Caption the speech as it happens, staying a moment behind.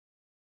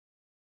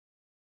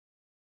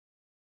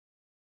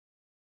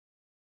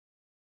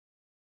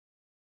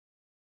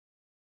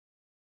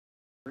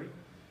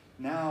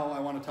Now I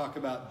want to talk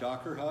about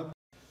Docker Hub.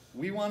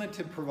 We wanted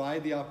to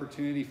provide the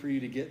opportunity for you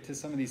to get to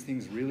some of these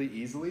things really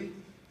easily.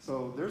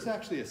 So there's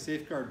actually a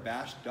safeguard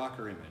bash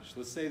Docker image.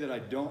 Let's say that I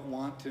don't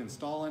want to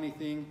install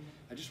anything.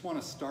 I just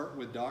want to start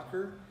with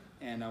Docker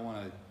and I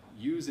want to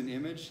use an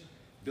image,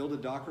 build a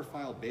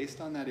Dockerfile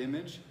based on that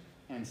image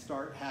and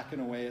start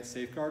hacking away at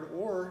safeguard.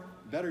 Or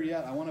better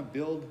yet, I want to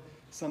build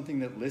something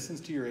that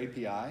listens to your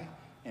API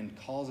and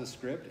calls a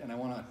script, and I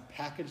want to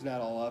package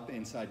that all up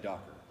inside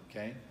Docker,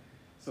 okay?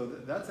 So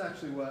that's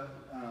actually what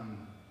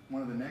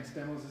one of the next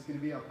demos is going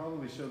to be. I'll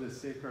probably show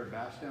this safeguard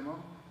bash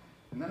demo.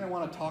 And then I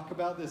want to talk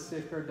about this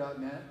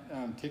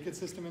safeguard.net ticket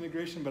system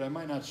integration, but I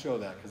might not show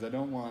that because I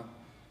don't want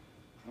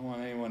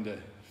anyone to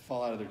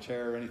fall out of their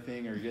chair or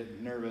anything or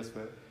get nervous,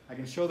 but I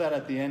can show that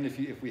at the end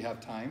if we have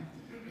time.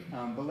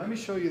 But let me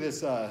show you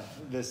this,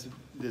 this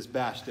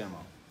bash demo,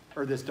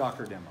 or this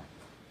Docker demo.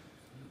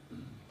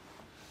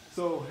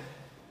 So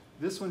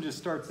this one just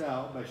starts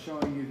out by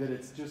showing you that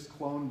it's just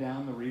cloned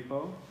down the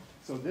repo.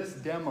 So this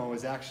demo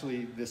is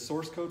actually, the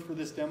source code for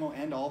this demo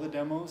and all the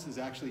demos is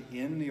actually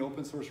in the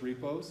open source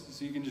repos,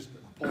 so you can just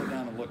pull it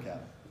down and look at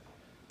it.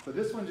 So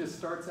this one just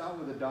starts out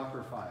with a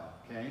Docker file,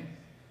 okay?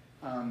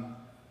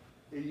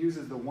 It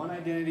uses the one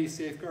identity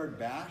safeguard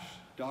bash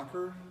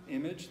Docker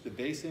image, the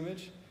base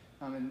image,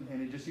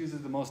 and it just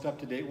uses the most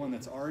up-to-date one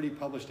that's already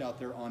published out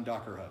there on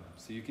Docker Hub.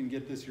 So you can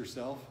get this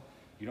yourself.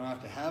 You don't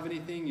have to have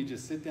anything, you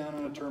just sit down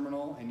on a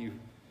terminal and you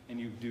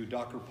do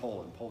Docker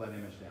pull and pull that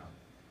image down.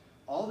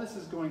 All this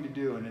is going to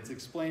do, and it's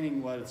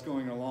explaining what it's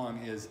going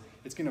along, is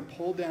it's going to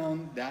pull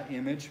down that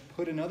image,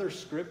 put another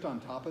script on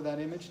top of that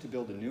image to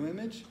build a new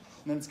image,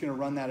 and then it's going to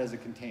run that as a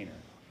container.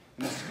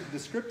 And the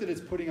script that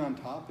it's putting on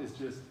top is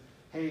just,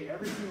 hey,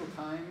 every single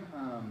time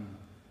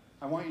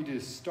I want you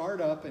to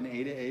start up an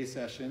A2A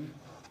session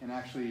and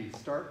actually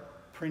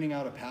start printing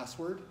out a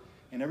password.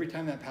 And every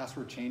time that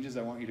password changes,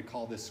 I want you to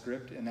call this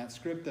script, and that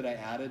script that I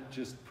added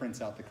just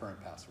prints out the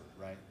current password,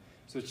 right?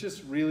 So it's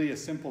just really a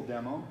simple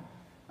demo.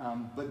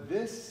 But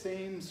this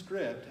same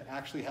script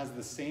actually has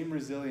the same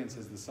resilience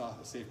as the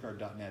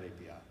safeguard.net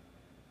API,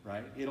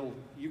 right?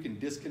 You can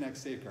disconnect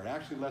Safeguard. I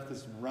actually left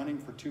this running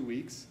for 2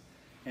 weeks,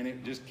 and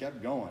it just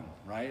kept going,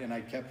 right? And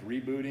I kept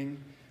rebooting,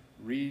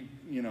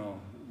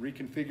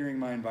 reconfiguring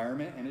my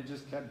environment, and it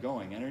just kept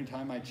going. And every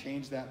time I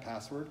changed that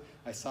password,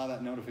 I saw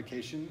that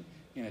notification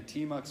in a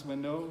tmux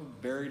window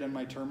buried on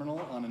my terminal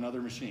on another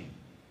machine.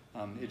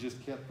 It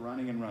just kept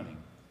running and running.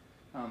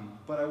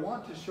 But I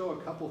want to show a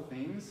couple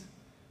things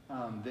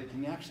that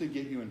can actually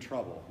get you in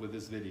trouble with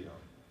this video,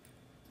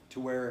 to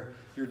where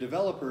your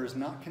developers,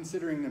 not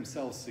considering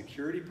themselves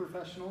security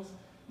professionals,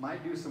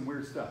 might do some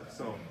weird stuff.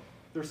 So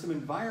there's some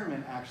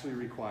environment actually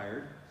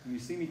required, and you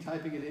see me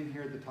typing it in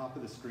here at the top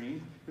of the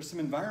screen. There's some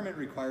environment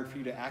required for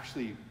you to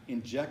actually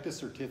inject a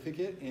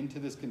certificate into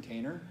this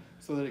container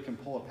so that it can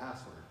pull a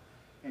password.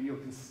 And you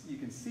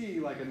can see,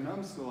 like a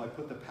numbskull, I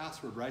put the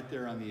password right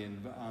there on the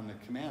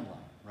command line,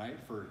 right,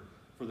 for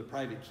the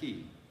private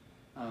key.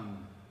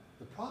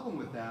 The problem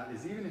with that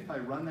is even if I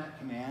run that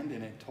command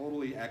and it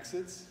totally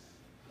exits,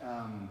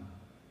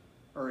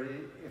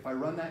 if I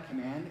run that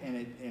command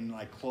and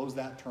I close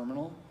that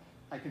terminal,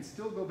 I can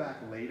still go back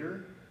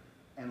later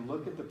and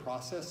look at the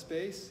process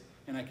space,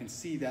 and I can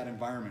see that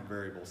environment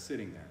variable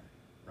sitting there,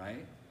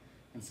 right?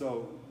 And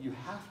so you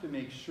have to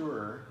make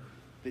sure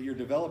that your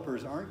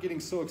developers aren't getting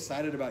so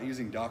excited about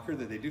using Docker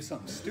that they do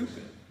something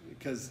stupid,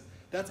 because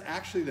that's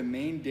actually the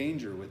main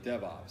danger with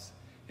DevOps,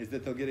 is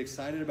that they'll get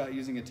excited about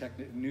using a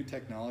new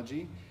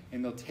technology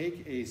and they'll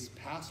take a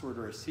password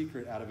or a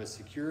secret out of a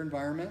secure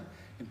environment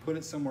and put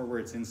it somewhere where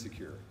it's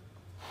insecure.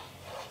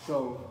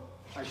 So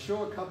I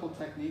show a couple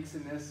techniques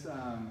in this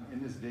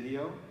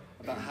video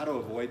about how to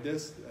avoid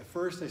this.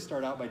 First, I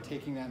start out by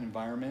taking that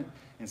environment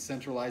and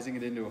centralizing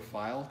it into a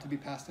file to be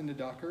passed into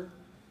Docker,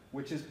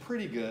 which is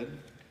pretty good.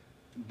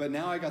 But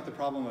now I got the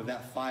problem of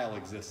that file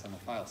exists on the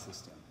file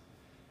system.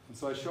 And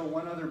so I show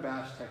one other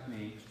bash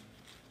technique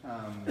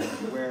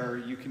where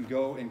you can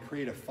go and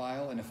create a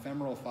file, an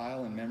ephemeral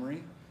file in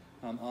memory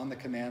on the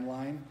command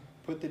line,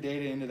 put the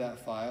data into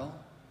that file,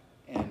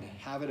 and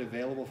have it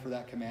available for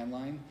that command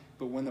line.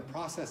 But when the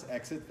process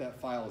exits, that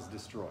file is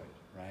destroyed,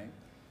 right?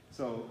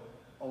 So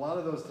a lot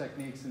of those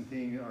techniques and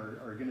things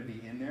are going to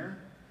be in there,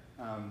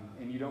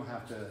 and you don't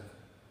have to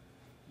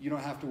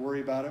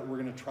worry about it. We're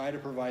going to try to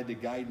provide the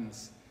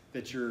guidance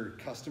that your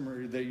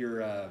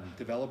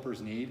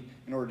developers need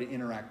in order to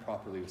interact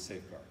properly with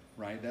Safeguard,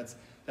 right? That's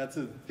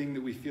a thing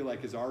that we feel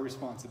like is our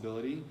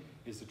responsibility,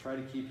 is to try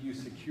to keep you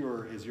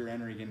secure as you're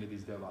entering into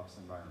these DevOps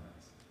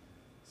environments.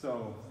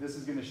 So this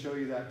is going to show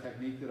you that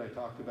technique that I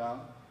talked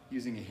about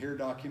using a here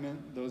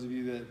document. Those of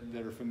you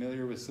that are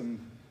familiar with some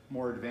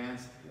more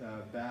advanced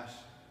bash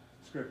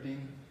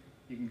scripting,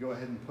 you can go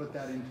ahead and put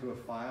that into a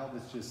file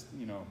that's just,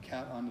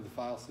 cat onto the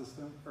file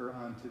system, or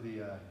onto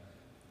the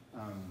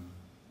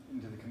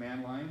into the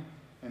command line,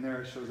 and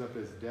there it shows up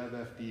as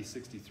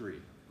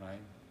devfd63, right?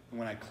 And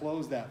when I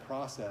close that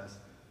process,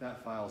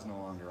 that file is no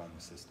longer on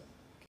the system.